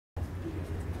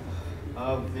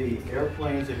of the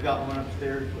airplanes. They've got one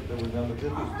upstairs, but that was done, but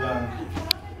this was done.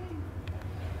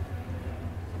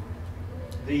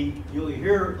 You'll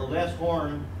hear Les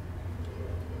Horn.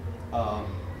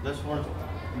 Les Horn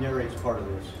narrates part of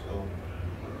this. So,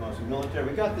 it's the military.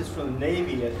 We got this from the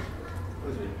Navy at, what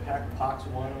was it,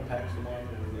 Paxawano,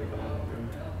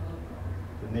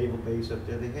 the naval base up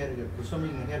there. They had it, for some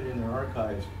reason they had it in their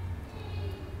archives.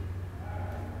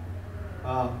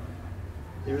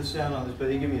 There's sound on this, but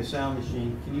they give me a sound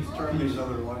machine. Can you turn these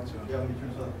other lights on? Yeah, let me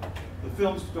turn this on. The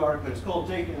film's dark, but it's called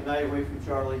Taking the Night Away from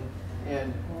Charlie.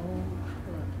 And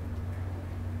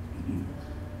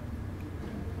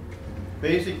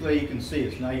basically, you can see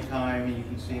it's nighttime, and you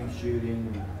can see them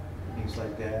shooting and things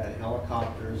like that.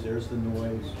 Helicopters, there's the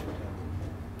noise.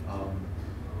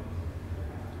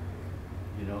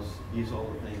 You know, these all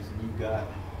the things, and you've got.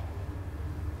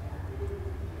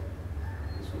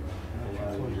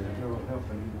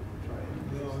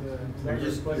 They're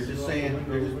just saying.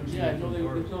 Yeah, no, they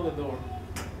know the door.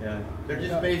 Yeah, they're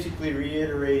just basically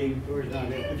reiterating.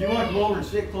 If you want to go over and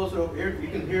sit closer over here, you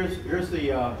can. Here's the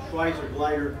Schweizer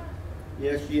glider, the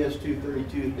SGS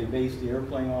 232 that they based the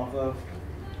airplane off of.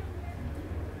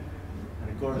 And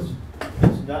of course,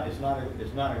 it's not a glider.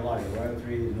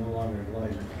 YO-3A is no longer a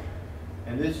glider.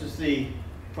 And this is the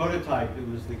prototype. It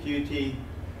was the QT2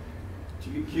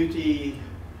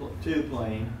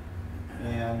 plane,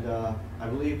 and I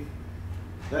believe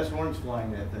Les Horn's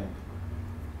flying that thing.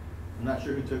 I'm not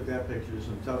sure who took that picture. There's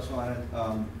some tufts on it,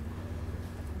 or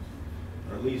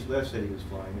at least Les said he was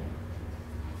flying it.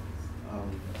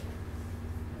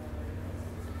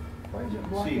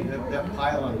 See that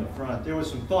pile on the front. There was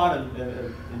some thought, a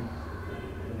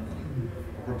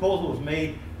proposal was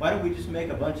made. Why don't we just make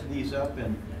a bunch of these up,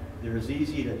 and they're as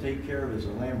easy to take care of as a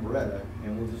Lambretta,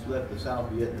 and we'll just let the South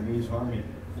Vietnamese Army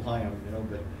fly them, you know,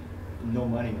 but no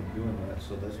money in doing that,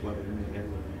 so that's why they're doing it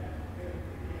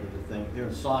with the thing. They're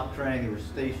in Soc Trang, they were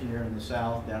stationed there in the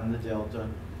South, down in the Delta,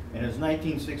 and it was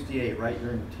 1968, right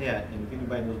during Tet, and if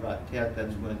anybody knows about Tet,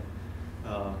 that's when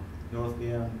North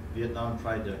Vietnam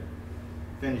tried to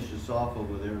finish us off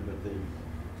over there, but they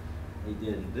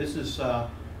didn't. This is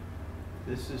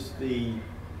the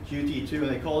QT2, and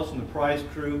they call us in the prize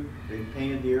crew. They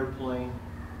painted the airplane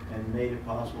and made it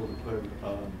possible to put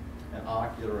an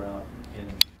ocular out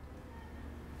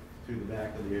through the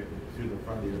front of the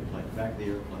airplane, back of the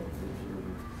airplane.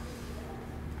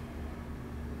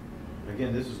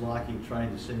 Again, this is Lockheed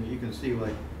trying to simulate. You can see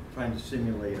like trying to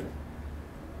simulate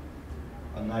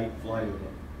a night flight of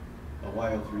a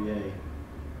YO-3A.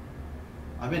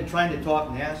 I've been trying to talk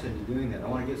NASA into doing that. I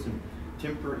want to get some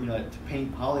temper, you know, to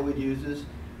paint Hollywood uses.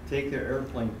 Take their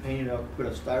airplane, paint it up, put a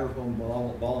styrofoam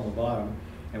ball on the bottom,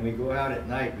 and we go out at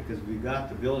night because we've got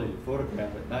the ability to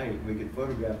photograph at night. We could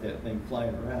photograph that thing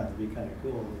flying around. It'd be kind of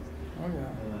cool. Oh yeah.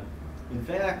 In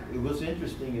fact, what's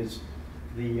interesting is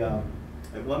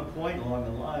at one point along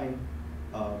the line,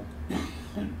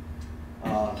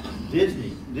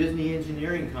 Disney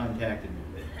Engineering contacted me,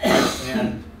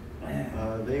 and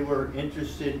they were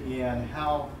interested in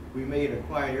how we made a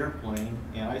quiet airplane,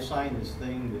 and I signed this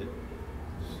thing that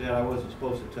said I wasn't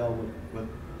supposed to tell what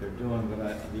they're doing,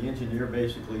 but the engineer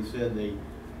basically said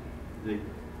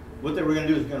what they were going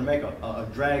to do is going to make a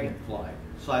dragon fly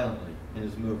silently in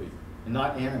his movie, and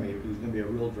not animated. It was going to be a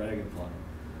real dragonfly.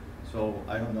 So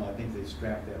I don't know. I think they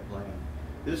scrapped that plan.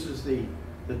 This is the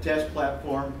test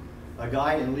platform. A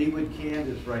guy in Leawood,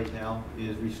 Kansas right now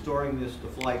is restoring this to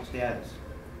flight status.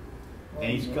 And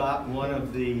he's got one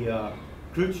of the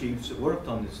crew chiefs that worked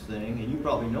on this thing, and you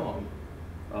probably know him,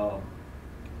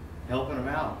 helping him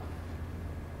out.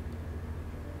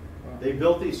 They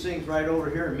built these things right over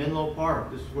here in Menlo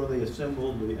Park. This is where they did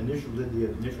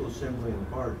the initial assembly of the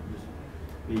part.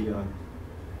 The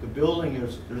building,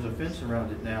 there's a fence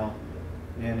around it now,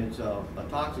 and it's a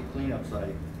toxic cleanup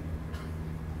site.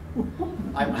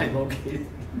 I'm located.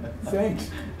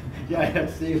 Thanks. Yeah, I have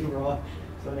to see we're on.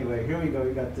 So anyway, here we go.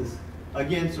 We got this,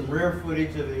 again, some rare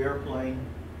footage of the airplane.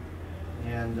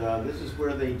 And this is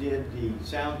where they did the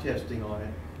sound testing on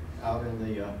it, out in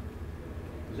the,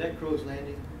 is that Crow's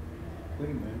Landing?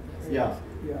 Yeah.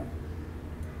 Yeah.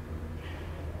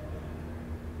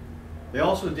 They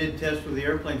also did tests with the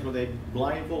airplanes where they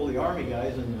blindfold the Army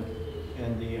guys and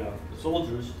the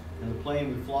soldiers, and the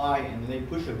plane would fly, and they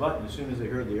push a button as soon as they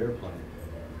heard the airplane.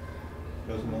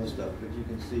 Does some other stuff, but you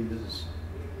can see this is.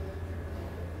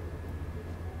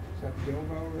 Is that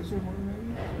Delval Reservoir,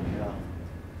 maybe? Yeah.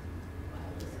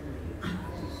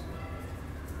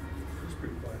 It's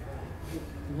pretty quiet.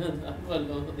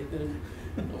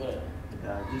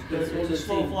 Just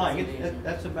slow flying.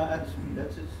 That's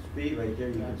its speed right there.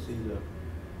 You can see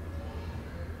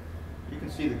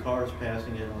see the cars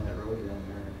passing it on that road down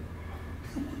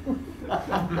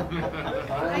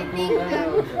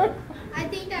I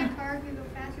think that car could go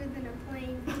faster than a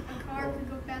plane. A car could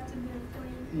go faster than a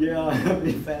plane. Yeah, it'd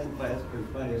be fast,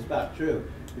 it's funny. It's about true.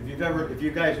 If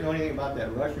you guys know anything about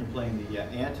that Russian plane, the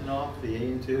Antonov, the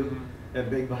AN-2, that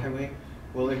big bi-wing,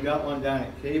 well, they've got one down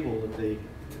at Cable that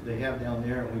they have down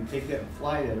there, and we take that and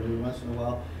fly it every once in a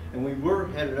while. And we were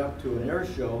headed up to an air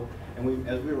show, and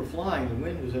as we were flying, the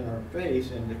wind was in our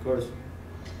face, and of course,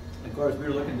 we were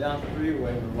looking down the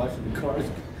freeway and we're watching the cars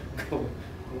go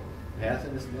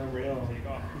passing us down the hill.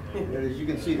 But as you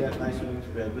can see, that nice wing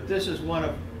spread. But this is one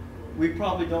of, we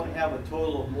probably don't have a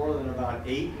total of more than about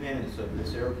 8 minutes of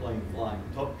this airplane flying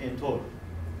in total,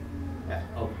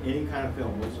 of any kind of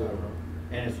film whatsoever.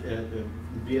 And it's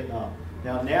Vietnam.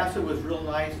 Now NASA was real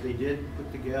nice. They did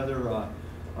put together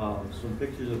some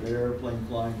pictures of their airplane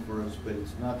flying for us, but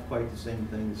it's not quite the same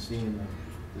thing as seeing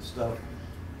the stuff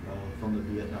from the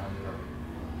Vietnam era.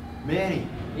 Manny.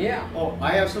 Yeah. Oh,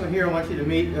 I have someone here I want you to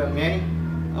meet. Manny,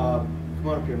 come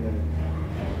on up here a minute.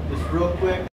 Just real quick.